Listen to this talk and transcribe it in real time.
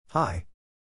Hi.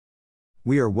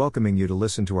 We are welcoming you to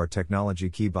listen to our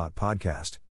TechnologyKiBaat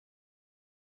podcast.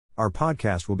 Our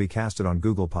podcast will be casted on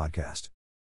Google Podcast.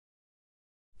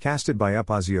 Casted by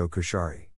Upazio Kushari.